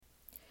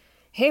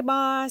Hey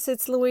boss,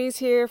 it's Louise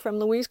here from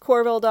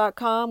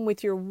louisecorville.com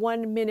with your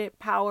 1 minute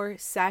power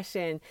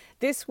session.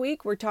 This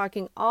week we're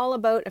talking all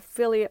about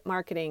affiliate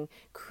marketing,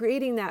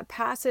 creating that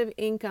passive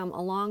income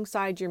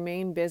alongside your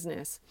main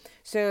business.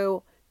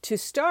 So to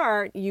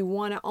start, you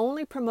want to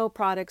only promote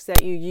products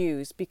that you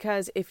use,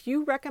 because if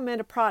you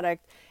recommend a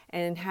product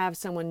and have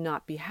someone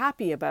not be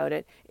happy about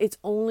it, it's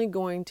only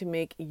going to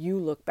make you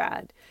look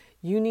bad.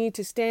 You need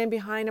to stand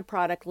behind a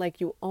product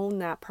like you own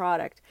that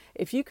product.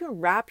 If you can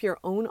wrap your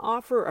own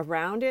offer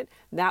around it,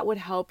 that would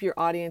help your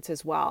audience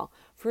as well.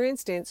 For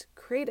instance,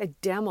 create a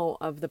demo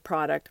of the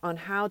product on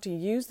how to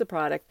use the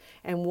product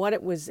and what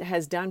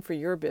has done for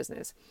your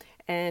business.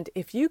 And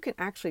if you can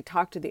actually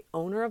talk to the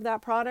owner of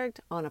that product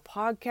on a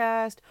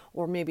podcast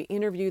or maybe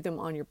interview them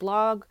on your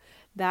blog,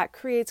 that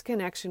creates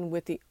connection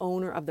with the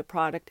owner of the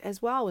product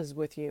as well as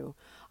with you.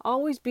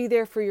 Always be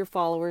there for your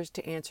followers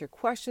to answer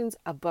questions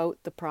about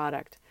the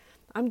product.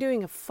 I'm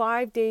doing a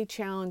 5-day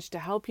challenge to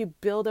help you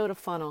build out a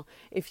funnel.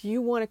 If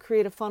you want to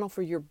create a funnel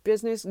for your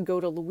business,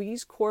 go to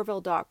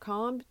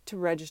louisecorville.com to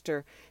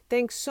register.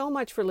 Thanks so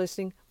much for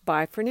listening.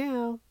 Bye for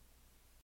now.